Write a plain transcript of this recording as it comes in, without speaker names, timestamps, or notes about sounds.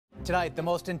Tonight, the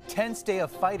most intense day of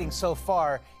fighting so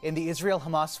far in the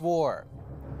Israel-Hamas war.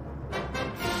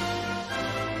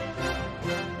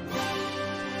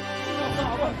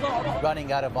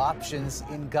 Running out of options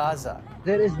in Gaza.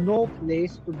 There is no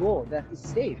place to go that is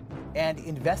safe. And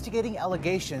investigating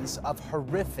allegations of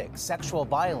horrific sexual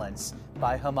violence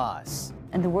by Hamas.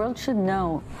 And the world should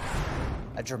know.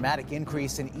 A dramatic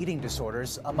increase in eating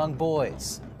disorders among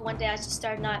boys. One day I just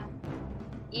started not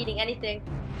eating anything.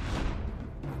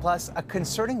 Plus, a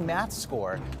concerning math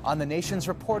score on the nation's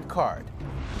report card.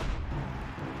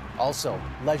 Also,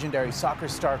 legendary soccer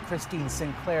star Christine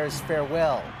Sinclair's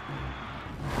farewell.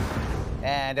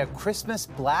 And a Christmas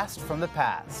blast from the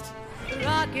past.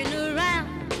 Rocking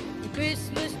around the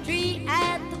Christmas tree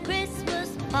at the Christmas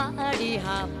party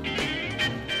hop.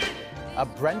 A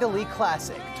Brenda Lee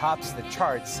classic tops the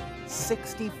charts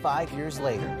 65 years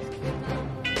later.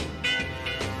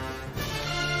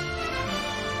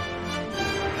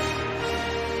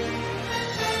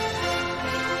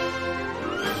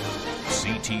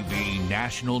 CTV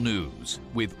National News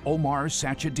with Omar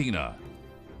Sachedina.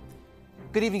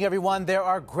 Good evening, everyone. There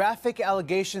are graphic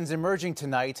allegations emerging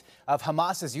tonight of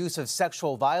Hamas's use of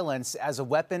sexual violence as a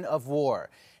weapon of war.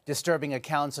 Disturbing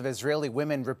accounts of Israeli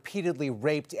women repeatedly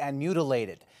raped and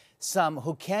mutilated, some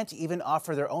who can't even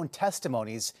offer their own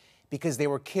testimonies because they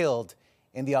were killed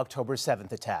in the October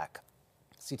 7th attack.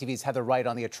 CTV's Heather Wright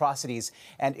on the atrocities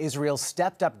and Israel's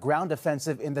stepped-up ground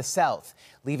offensive in the south,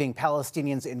 leaving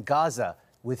Palestinians in Gaza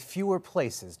with fewer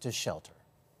places to shelter.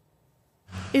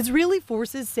 Israeli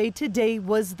forces say today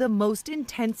was the most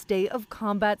intense day of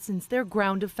combat since their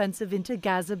ground offensive into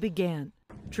Gaza began.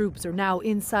 Troops are now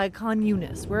inside Khan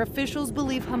Yunis, where officials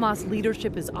believe Hamas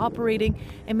leadership is operating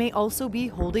and may also be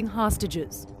holding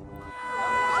hostages.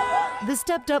 The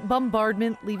stepped-up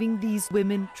bombardment leaving these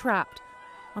women trapped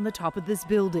on the top of this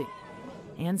building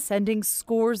and sending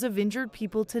scores of injured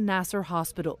people to Nasser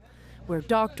Hospital, where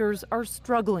doctors are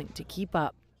struggling to keep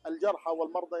up.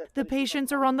 The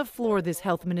patients are on the floor, this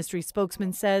health ministry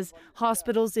spokesman says.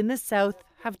 Hospitals in the south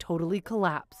have totally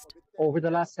collapsed. Over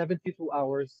the last 72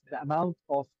 hours, the amount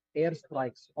of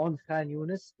airstrikes on Khan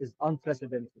Yunis is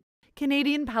unprecedented.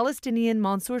 Canadian-Palestinian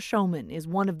Mansour Shoman is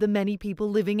one of the many people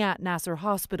living at Nasser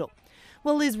Hospital.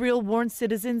 While Israel warns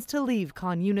citizens to leave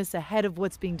Khan Yunis ahead of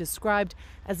what's being described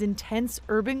as intense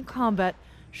urban combat,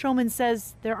 Shoman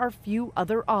says there are few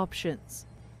other options.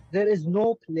 There is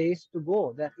no place to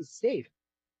go that is safe.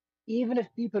 Even if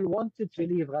people wanted to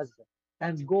leave Gaza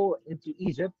and go into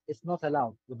Egypt, it's not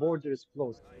allowed. The border is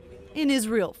closed. In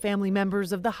Israel, family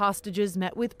members of the hostages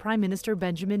met with Prime Minister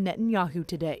Benjamin Netanyahu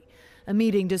today. A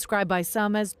meeting described by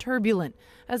some as turbulent,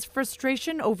 as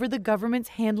frustration over the government's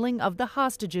handling of the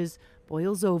hostages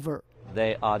boils over.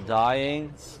 They are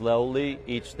dying slowly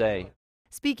each day.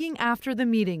 Speaking after the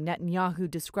meeting,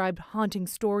 Netanyahu described haunting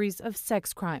stories of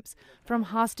sex crimes from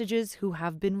hostages who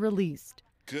have been released.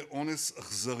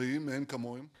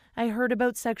 I heard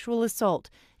about sexual assault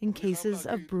in cases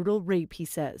of brutal rape, he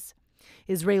says.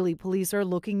 Israeli police are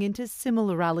looking into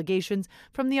similar allegations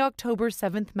from the October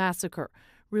 7th massacre,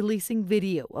 releasing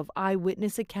video of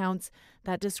eyewitness accounts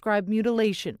that describe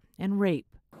mutilation and rape.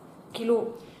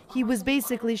 He was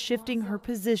basically shifting her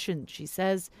position, she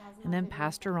says, and then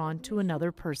passed her on to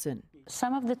another person.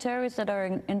 Some of the terrorists that are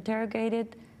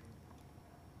interrogated,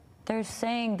 they're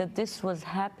saying that this was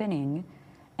happening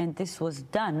and this was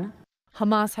done.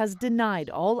 Hamas has denied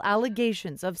all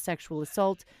allegations of sexual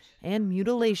assault and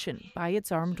mutilation by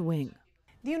its armed wing.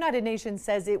 The United Nations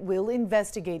says it will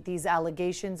investigate these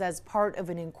allegations as part of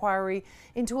an inquiry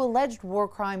into alleged war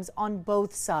crimes on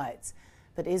both sides.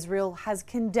 But Israel has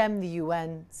condemned the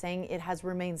UN, saying it has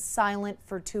remained silent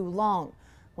for too long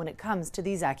when it comes to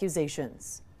these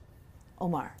accusations.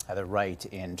 Omar. Heather Wright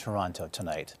in Toronto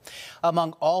tonight.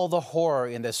 Among all the horror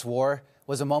in this war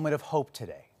was a moment of hope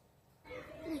today.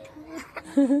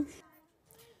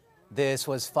 This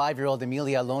was 5-year-old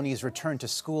Amelia Aloni's return to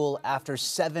school after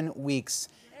 7 weeks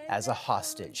as a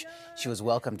hostage. She was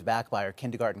welcomed back by her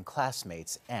kindergarten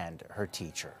classmates and her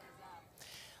teacher.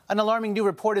 An alarming new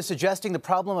report is suggesting the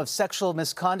problem of sexual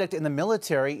misconduct in the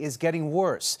military is getting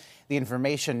worse. The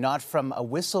information not from a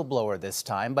whistleblower this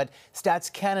time, but Stats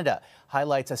Canada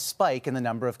highlights a spike in the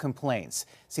number of complaints.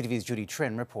 CTV's Judy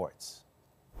Trin reports.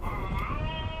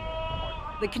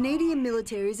 The Canadian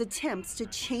military's attempts to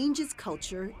change its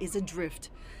culture is adrift.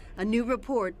 A new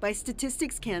report by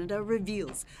Statistics Canada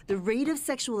reveals the rate of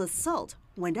sexual assault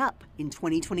went up in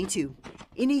 2022.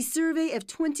 In a survey of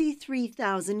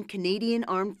 23,000 Canadian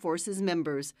Armed Forces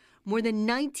members, more than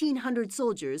 1,900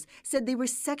 soldiers said they were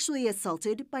sexually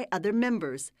assaulted by other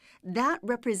members. That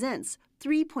represents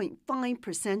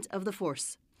 3.5% of the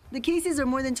force. The cases are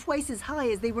more than twice as high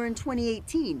as they were in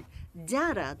 2018,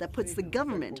 data that puts the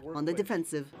government on the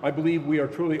defensive. I believe we are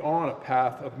truly on a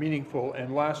path of meaningful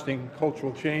and lasting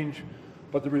cultural change,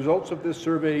 but the results of this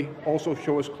survey also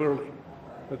show us clearly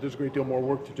that there's a great deal more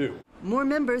work to do. More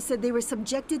members said they were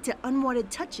subjected to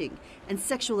unwanted touching and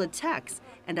sexual attacks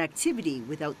and activity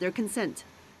without their consent.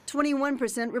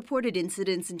 21% reported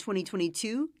incidents in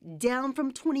 2022, down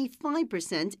from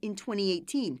 25% in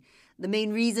 2018. The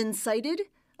main reason cited?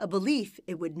 A belief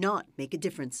it would not make a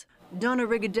difference. Donna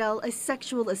Rigadel, a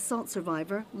sexual assault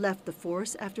survivor, left the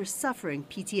force after suffering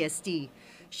PTSD.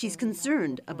 She's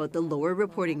concerned about the lower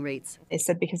reporting rates. They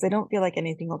said because they don't feel like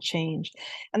anything will change.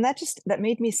 And that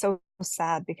made me so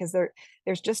sad, because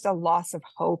there's just a loss of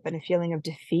hope and a feeling of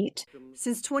defeat.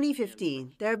 Since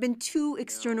 2015, there have been 2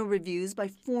 external reviews by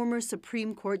former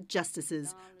Supreme Court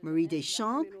justices, Marie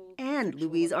Deschamps and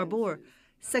Louise Arbour.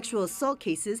 Sexual assault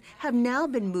cases have now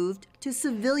been moved to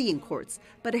civilian courts,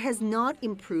 but it has not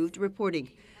improved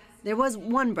reporting. There was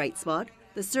one bright spot.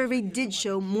 The survey did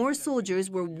show more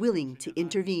soldiers were willing to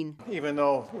intervene. Even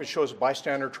though it shows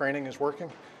bystander training is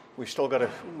working, we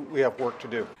have work to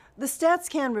do. The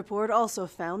StatsCan report also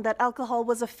found that alcohol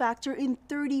was a factor in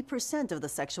 30% of the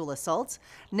sexual assaults.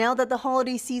 Now that the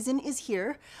holiday season is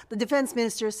here, the defense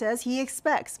minister says he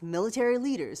expects military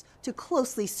leaders to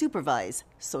closely supervise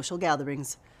social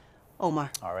gatherings. Omar.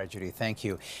 All right, Judy, thank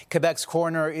you. Quebec's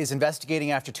coroner is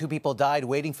investigating after 2 people died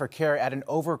waiting for care at an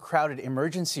overcrowded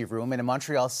emergency room in a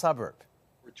Montreal suburb.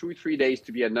 For 2 or 3 days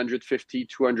to be at 150,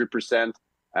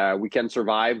 200%, we can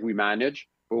survive, we manage.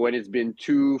 But when it's been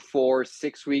 2, 4,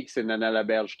 6 weeks in an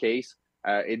Anna-LaBerge case,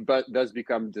 it does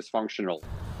become dysfunctional.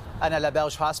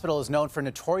 Anna-LaBerge Hospital is known for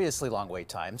notoriously long wait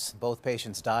times. Both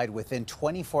patients died within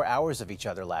 24 hours of each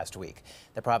other last week.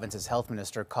 The province's health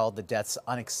minister called the deaths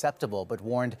unacceptable, but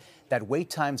warned that wait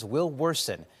times will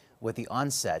worsen with the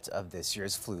onset of this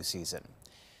year's flu season.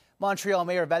 Montreal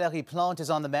Mayor Valérie Plante is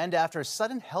on the mend after a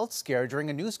sudden health scare during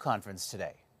a news conference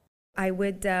today. I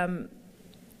would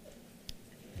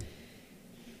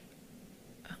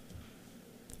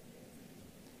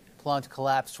Plante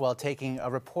collapsed while taking a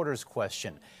reporter's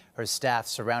question. Her staff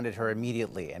surrounded her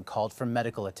immediately and called for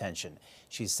medical attention.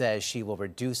 She says she will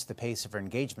reduce the pace of her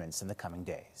engagements in the coming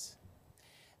days.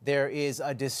 There is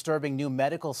a disturbing new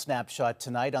medical snapshot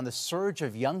tonight on the surge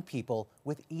of young people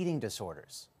with eating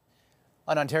disorders.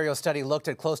 An Ontario study looked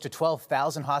at close to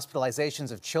 12,000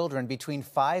 hospitalizations of children between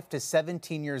 5 to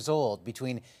 17 years old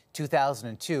between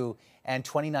 2002 and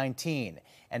 2019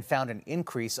 and found an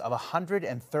increase of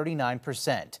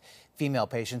 139%. Female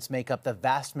patients make up the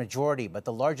vast majority, but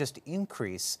the largest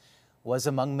increase was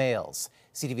among males.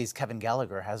 CTV's Kevin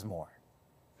Gallagher has more.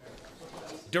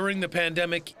 During the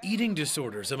pandemic, eating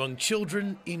disorders among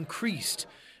children increased.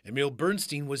 Emil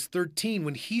Bernstein was 13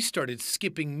 when he started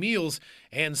skipping meals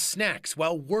and snacks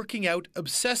while working out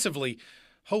obsessively,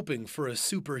 hoping for a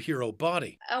superhero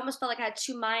body. I almost felt like I had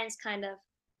 2 minds, kind of.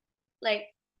 Like,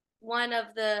 one of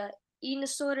the eating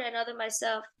disorder and other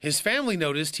myself. His family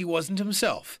noticed he wasn't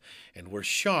himself and were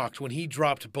shocked when he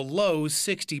dropped below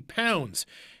 60 pounds,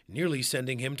 nearly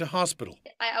sending him to hospital.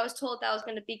 I was told that I was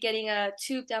going to be getting a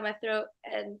tube down my throat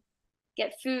and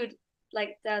get food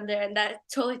like down there, and that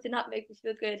totally did not make me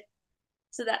feel good.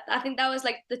 So I think that was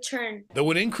like the turn. Though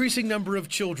an increasing number of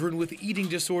children with eating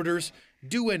disorders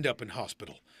do end up in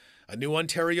hospital. A new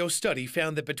Ontario study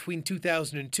found that between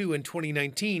 2002 and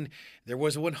 2019, there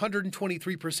was a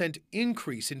 123%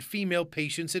 increase in female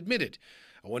patients admitted,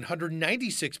 a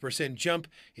 196% jump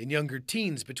in younger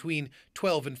teens between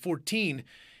 12 and 14,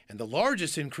 and the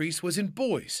largest increase was in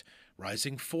boys,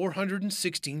 rising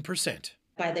 416%.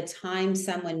 By the time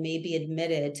someone may be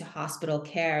admitted to hospital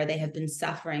care, they have been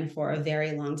suffering for a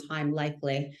very long time,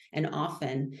 likely and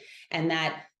often, and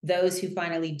that those who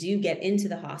finally do get into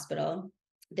the hospital,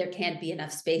 there can't be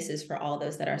enough spaces for all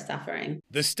those that are suffering.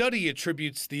 The study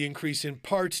attributes the increase in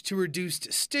part to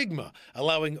reduced stigma,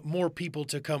 allowing more people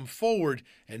to come forward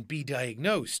and be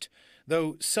diagnosed.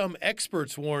 Though some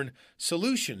experts warn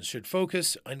solutions should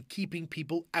focus on keeping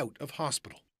people out of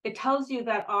hospital. It tells you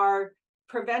that our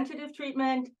preventative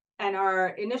treatment and our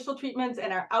initial treatments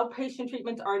and our outpatient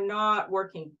treatments are not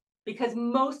working, because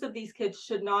most of these kids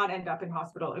should not end up in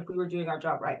hospital if we were doing our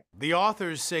job right. The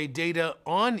authors say data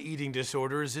on eating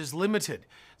disorders is limited,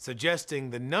 suggesting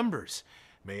the numbers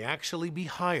may actually be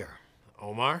higher.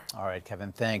 Omar? All right,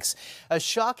 Kevin, thanks. A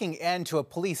shocking end to a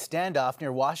police standoff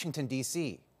near Washington,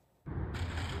 D.C.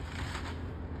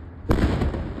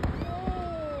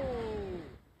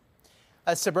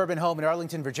 A suburban home in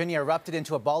Arlington, Virginia erupted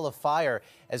into a ball of fire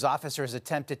as officers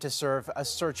attempted to serve a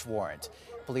search warrant.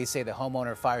 Police say the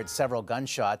homeowner fired several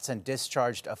gunshots and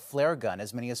discharged a flare gun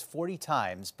as many as 40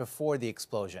 times before the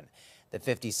explosion. The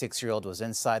 56-year-old was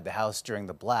inside the house during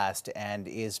the blast and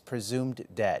is presumed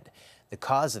dead. The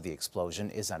cause of the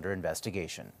explosion is under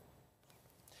investigation.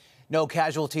 No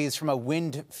casualties from a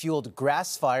wind-fueled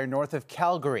grass fire north of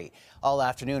Calgary. All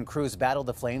afternoon, crews battled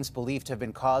the flames believed to have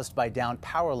been caused by downed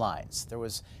power lines. There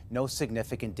was no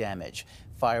significant damage.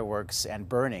 Fireworks and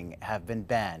burning have been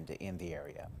banned in the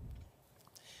area.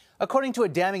 According to a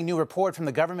damning new report from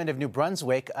the government of New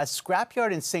Brunswick, a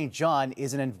scrapyard in St. John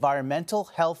is an environmental,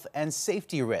 health and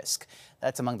safety risk.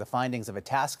 That's among the findings of a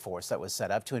task force that was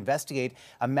set up to investigate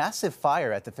a massive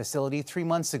fire at the facility 3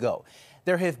 months ago.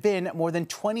 There have been more than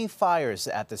 20 fires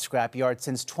at the scrapyard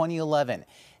since 2011.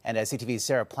 And as CTV's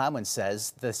Sarah Plowman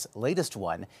says, this latest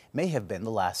one may have been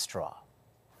the last straw.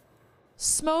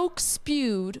 Smoke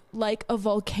spewed like a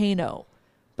volcano,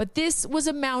 but this was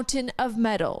a mountain of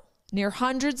metal near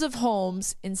hundreds of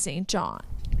homes in St. John.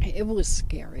 It was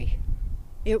scary.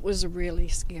 It was really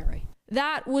scary.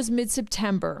 That was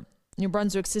mid-September. New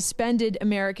Brunswick suspended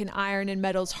American Iron and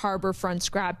Metal's Harbourfront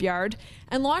scrapyard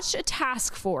and launched a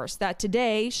task force that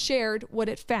today shared what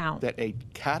it found. That a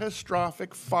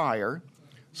catastrophic fire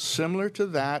similar to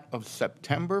that of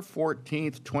September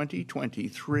 14th,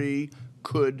 2023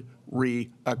 could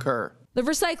reoccur. The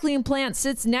recycling plant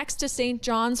sits next to St.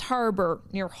 John's Harbour,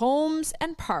 near homes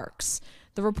and parks.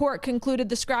 The report concluded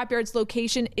the scrapyard's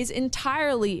location is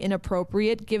entirely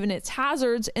inappropriate given its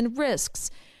hazards and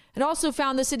risks. It also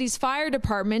found the city's fire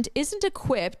department isn't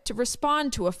equipped to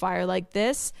respond to a fire like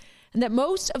this, and that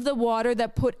most of the water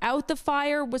that put out the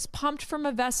fire was pumped from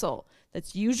a vessel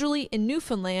that's usually in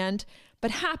Newfoundland,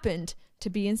 but happened to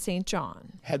be in St.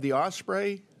 John. Had the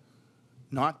Osprey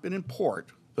not been in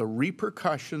port, the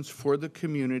repercussions for the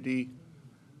community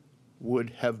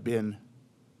would have been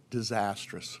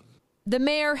disastrous. The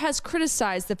mayor has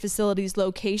criticized the facility's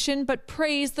location, but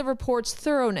praised the report's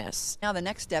thoroughness. Now the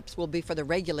next steps will be for the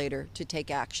regulator to take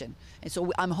action. And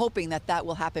so I'm hoping that that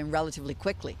will happen relatively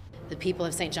quickly. The people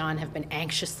of St. John have been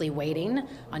anxiously waiting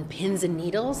on pins and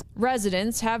needles.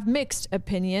 Residents have mixed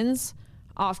opinions.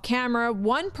 Off camera,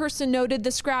 one person noted the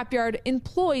scrapyard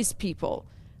employs people.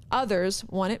 Others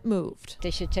want it moved.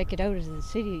 They should take it out of the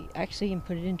city, actually, and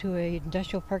put it into an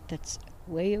industrial park that's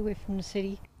way away from the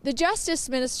city. The Justice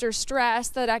Minister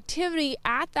stressed that activity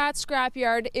at that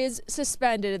scrapyard is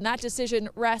suspended, and that decision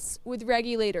rests with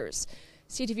regulators.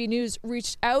 CTV News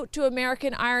reached out to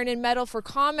American Iron and Metal for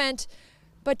comment,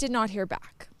 but did not hear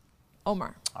back.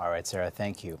 Omar. All right, Sarah,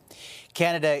 thank you.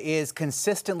 Canada is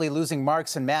consistently losing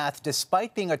marks in math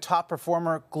despite being a top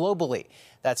performer globally.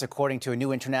 That's according to a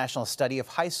new international study of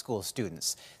high school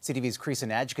students. CTV's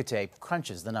Creason Adjicate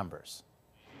crunches the numbers.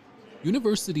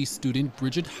 University student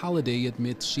Bridget Halliday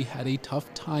admits she had a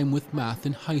tough time with math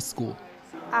in high school.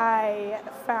 I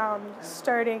found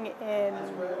starting in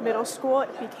middle school,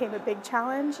 it became a big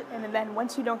challenge. And then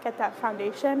once you don't get that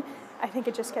foundation, I think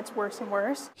it just gets worse and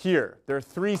worse. Here, there are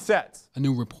 3 sets. A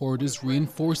new report is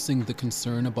reinforcing the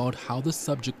concern about how the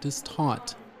subject is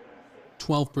taught.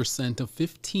 12% of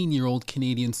 15-year-old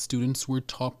Canadian students were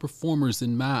top performers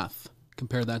in math.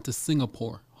 Compare that to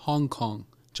Singapore, Hong Kong,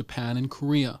 Japan, and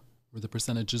Korea, where the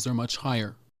percentages are much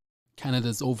higher.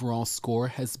 Canada's overall score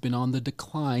has been on the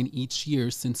decline each year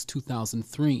since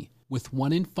 2003, with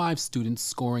 1 in 5 students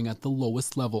scoring at the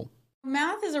lowest level.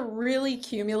 Math is a really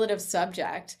cumulative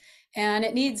subject, and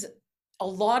it needs a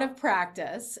lot of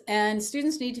practice, and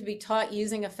students need to be taught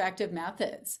using effective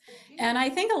methods. And I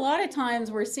think a lot of times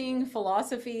we're seeing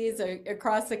philosophies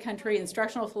across the country,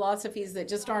 instructional philosophies that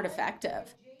just aren't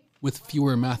effective. With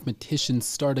fewer mathematicians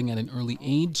starting at an early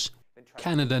age,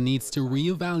 Canada needs to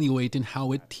reevaluate in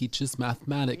how it teaches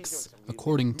mathematics,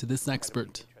 according to this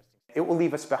expert. It will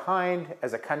leave us behind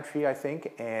as a country, I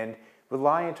think, and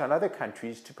reliant on other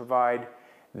countries to provide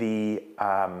the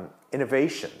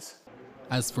innovations.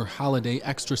 As for Halliday,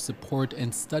 extra support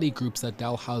and study groups at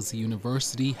Dalhousie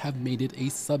University have made it a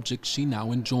subject she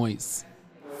now enjoys.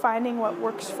 Finding what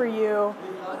works for you,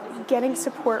 getting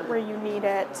support where you need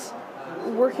it,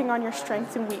 working on your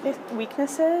strengths and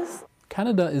weaknesses.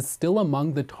 Canada is still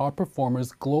among the top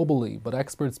performers globally, but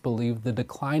experts believe the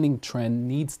declining trend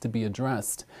needs to be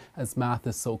addressed, as math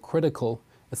is so critical,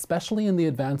 especially in the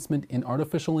advancement in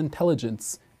artificial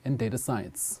intelligence and data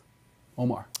science.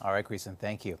 Omar. All right, Creason,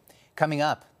 thank you. Coming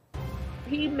up.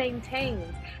 He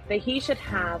maintains that he should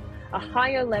have a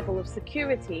higher level of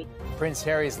security. Prince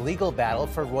Harry's legal battle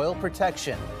for royal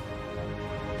protection.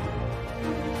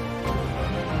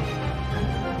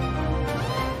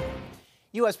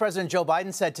 U.S. President Joe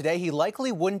Biden said today he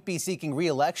likely wouldn't be seeking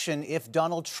re-election if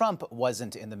Donald Trump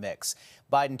wasn't in the mix.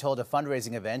 Biden told a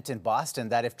fundraising event in Boston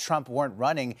that if Trump weren't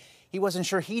running, he wasn't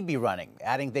sure he'd be running,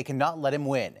 adding they cannot let him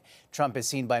win. Trump is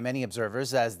seen by many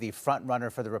observers as the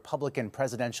front-runner for the Republican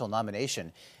presidential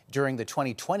nomination. During the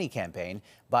 2020 campaign,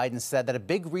 Biden said that a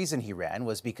big reason he ran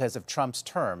was because of Trump's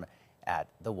term at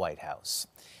the White House.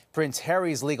 Prince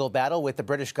Harry's legal battle with the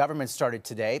British government started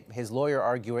today, his lawyer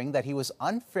arguing that he was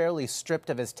unfairly stripped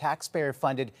of his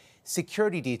taxpayer-funded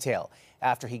security detail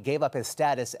after he gave up his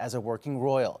status as a working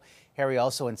royal. Harry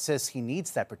also insists he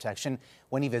needs that protection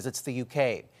when he visits the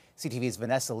UK. CTV's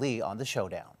Vanessa Lee on the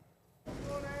showdown.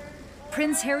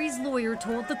 Prince Harry's lawyer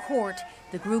told the court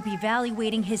the group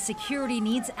evaluating his security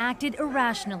needs acted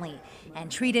irrationally and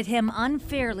treated him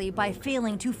unfairly by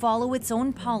failing to follow its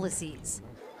own policies.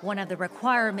 One of the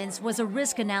requirements was a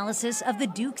risk analysis of the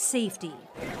Duke's safety.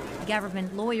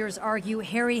 Government lawyers argue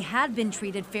Harry had been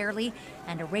treated fairly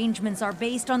and arrangements are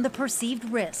based on the perceived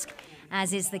risk,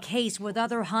 as is the case with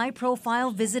other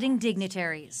high-profile visiting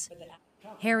dignitaries.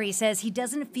 Harry says he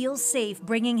doesn't feel safe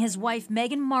bringing his wife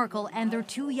Meghan Markle and their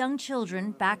 2 young children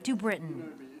back to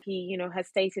Britain. He, has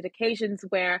stated occasions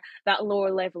where that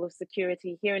lower level of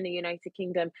security here in the United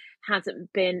Kingdom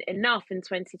hasn't been enough. In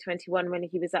 2021, when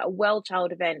he was at a Well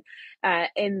Child event,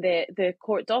 in the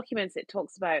court documents, it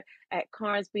talks about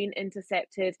cars being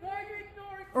intercepted.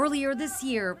 Earlier this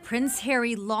year, Prince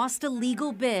Harry lost a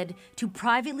legal bid to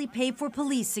privately pay for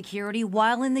police security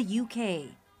while in the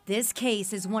UK. This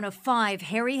case is one of 5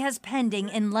 Harry has pending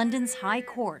in London's High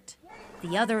Court.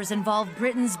 The others involve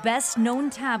Britain's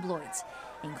best-known tabloids,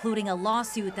 including a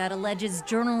lawsuit that alleges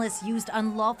journalists used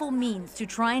unlawful means to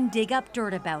try and dig up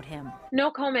dirt about him.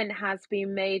 No comment has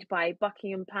been made by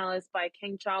Buckingham Palace, by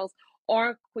King Charles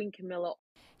or Queen Camilla.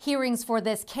 Hearings for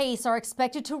this case are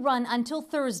expected to run until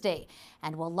Thursday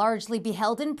and will largely be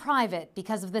held in private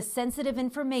because of the sensitive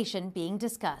information being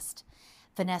discussed.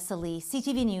 Vanessa Lee,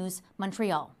 CTV News,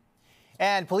 Montreal.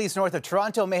 And police north of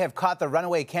Toronto may have caught the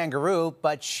runaway kangaroo,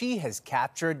 but she has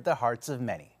captured the hearts of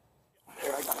many.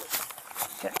 Here, I got it.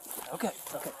 Okay.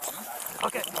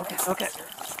 It's okay.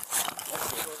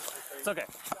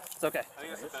 It's okay.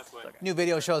 New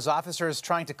video shows officers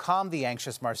trying to calm the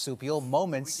anxious marsupial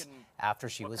moments after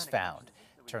she was found.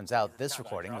 Turns out this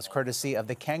recording was courtesy of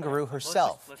the kangaroo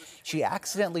herself. She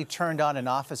accidentally turned on an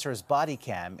officer's body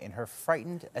cam in her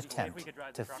frightened attempt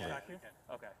to flee.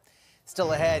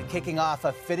 Still ahead, kicking off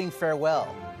a fitting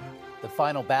farewell. The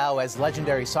final bow as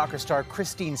legendary soccer star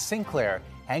Christine Sinclair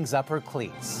hangs up her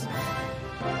cleats.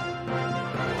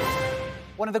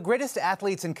 One of the greatest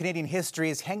athletes in Canadian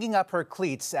history is hanging up her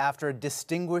cleats after a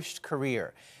distinguished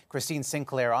career. Christine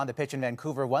Sinclair on the pitch in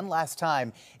Vancouver one last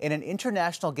time in an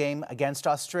international game against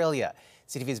Australia.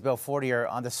 CTV's Bill Fortier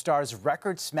on the Stars'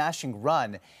 record-smashing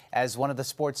run as one of the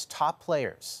sport's top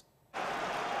players.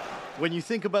 When you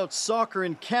think about soccer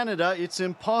in Canada, it's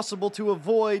impossible to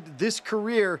avoid this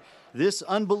career, this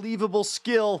unbelievable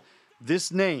skill,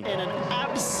 this name. In an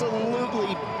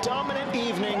absolutely dominant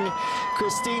evening,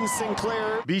 Christine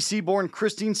Sinclair. BC-born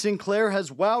Christine Sinclair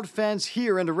has wowed fans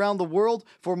here and around the world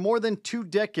for more than 2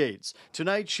 decades.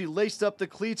 Tonight, she laced up the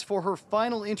cleats for her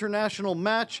final international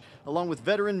match, along with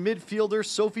veteran midfielder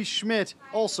Sophie Schmidt,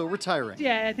 also retiring.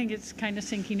 Yeah, I think it's kind of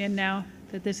sinking in now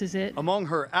that this is it. Among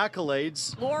her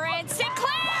accolades, Lauren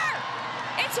Sinclair!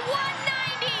 It's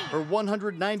 190! Her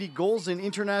 190 goals in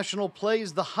international play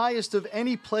is the highest of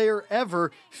any player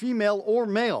ever, female or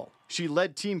male. She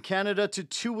led Team Canada to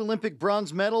 2 Olympic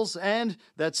bronze medals and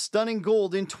that stunning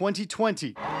gold in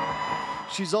 2020.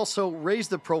 She's also raised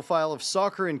the profile of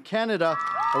soccer in Canada,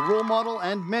 a role model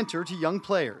and mentor to young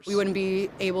players. We wouldn't be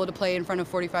able to play in front of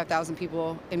 45,000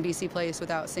 people in BC Place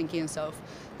without Sinky and Soph.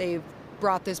 They've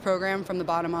brought this program from the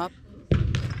bottom up.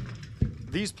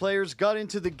 These players got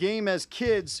into the game as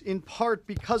kids in part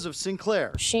because of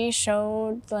Sinclair. She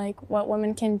showed what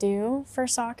women can do for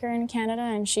soccer in Canada,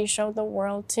 and she showed the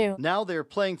world too. Now they're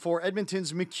playing for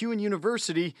Edmonton's MacEwan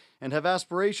University and have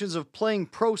aspirations of playing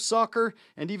pro soccer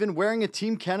and even wearing a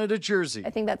Team Canada jersey. I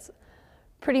think that's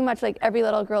pretty much every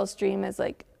little girl's dream is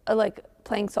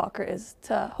playing soccer is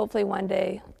to hopefully one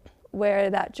day wear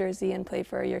that jersey and play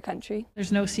for your country.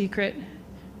 There's no secret.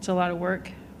 It's a lot of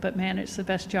work. But man, it's the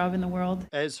best job in the world.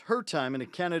 As her time in a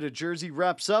Canada jersey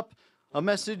wraps up, a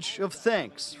message of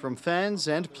thanks from fans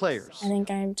and players. I think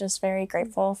I'm just very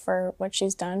grateful for what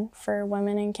she's done for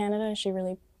women in Canada. She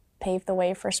really paved the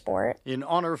way for sport. In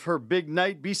honor of her big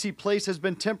night, BC Place has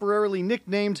been temporarily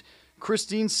nicknamed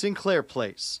Christine Sinclair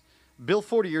Place. Bill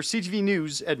Fortier, CTV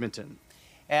News, Edmonton.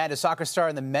 And a soccer star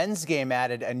in the men's game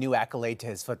added a new accolade to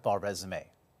his football resume.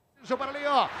 Para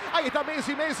Leo. Ahí está Messi,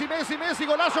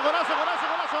 golazo, golazo, golazo,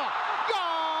 golazo.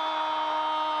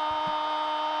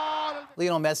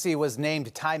 Lionel Messi was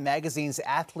named Time Magazine's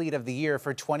Athlete of the Year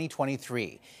for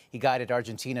 2023. He guided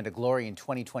Argentina to glory in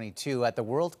 2022 at the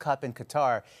World Cup in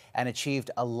Qatar and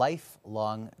achieved a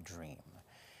lifelong dream.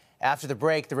 After the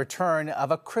break, the return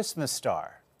of a Christmas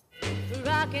star.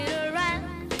 Rocking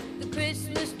around the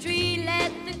Christmas tree,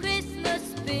 let the Christmas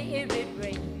spirit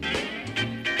ring.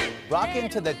 Rocking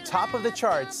to the top of the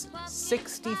charts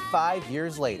 65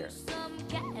 years later.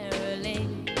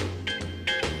 Caroling.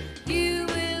 You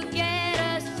will get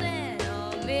a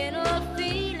sentimental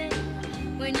feeling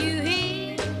when you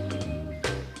hear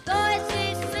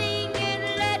voices singing,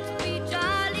 let's be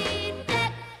jolly,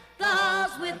 deck the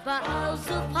halls with boughs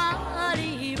of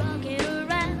holly, rocking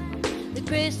around the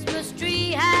Christmas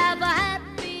tree, have a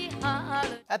happy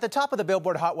holiday. At the top of the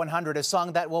Billboard Hot 100, a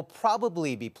song that will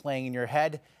probably be playing in your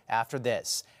head after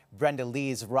this. Brenda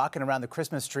Lee's Rockin' Around the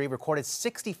Christmas Tree, recorded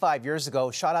 65 years ago,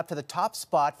 shot up to the top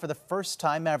spot for the first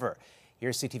time ever.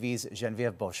 Here's CTV's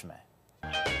Geneviève Beauchemin.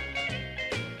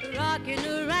 Rocking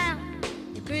around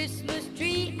the Christmas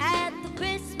tree at the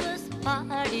Christmas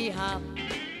party hop.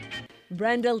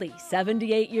 Brenda Lee,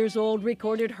 78 years old,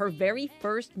 recorded her very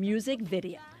first music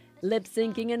video,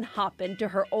 lip-syncing and hopping to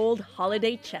her old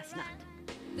holiday chestnut.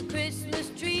 The Christmas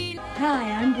tree.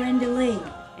 Hi, I'm Brenda Lee.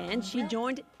 And she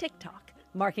joined TikTok,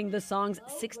 marking the song's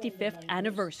 65th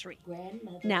anniversary.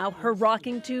 Now her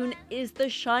rocking tune is the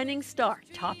shining star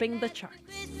topping the charts.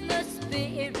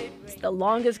 It's the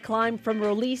longest climb from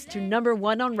release to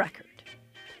 #1 on record.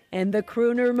 And the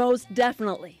crooner most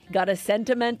definitely got a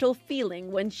sentimental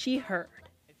feeling when she heard.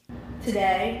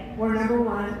 Today, we're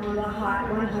 #1 on the Hot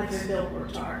 100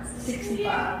 Billboard charts,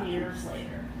 65 years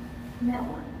later. No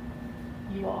one.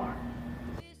 You are.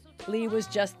 Lee was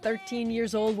just 13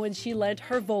 years old when she lent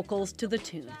her vocals to the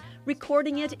tune,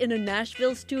 recording it in a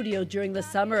Nashville studio during the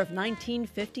summer of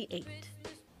 1958.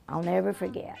 I'll never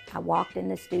forget. I walked in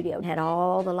the studio and had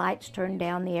all the lights turned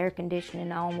down, the air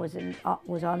conditioning on,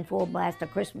 was on full blast. The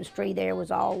Christmas tree there was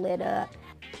all lit up.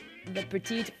 The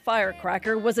Petite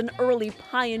Firecracker was an early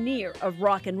pioneer of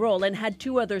rock and roll and had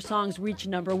 2 other songs reach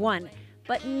 #1,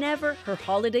 but never her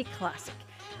holiday classic,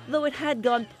 though it had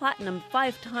gone platinum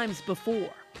 5 times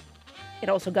before. It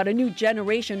also got a new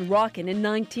generation rockin' in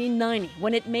 1990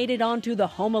 when it made it onto the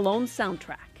Home Alone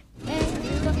soundtrack.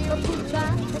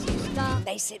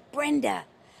 They said, Brenda,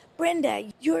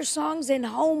 your song's in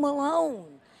Home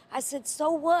Alone. I said,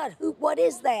 so what? What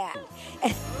is that?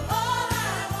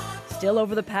 Still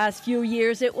over the past few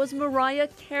years, it was Mariah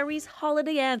Carey's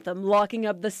holiday anthem locking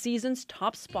up the season's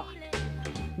top spot.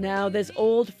 Now this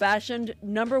old-fashioned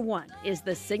 #1 is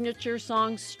the signature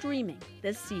song streaming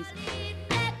this season.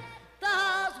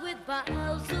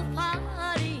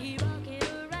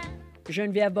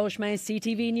 Geneviève Beauchemin,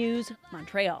 CTV News,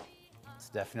 Montreal. It's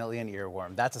definitely an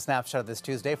earworm. That's a snapshot of this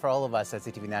Tuesday for all of us at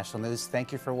CTV National News.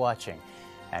 Thank you for watching,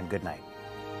 and good night.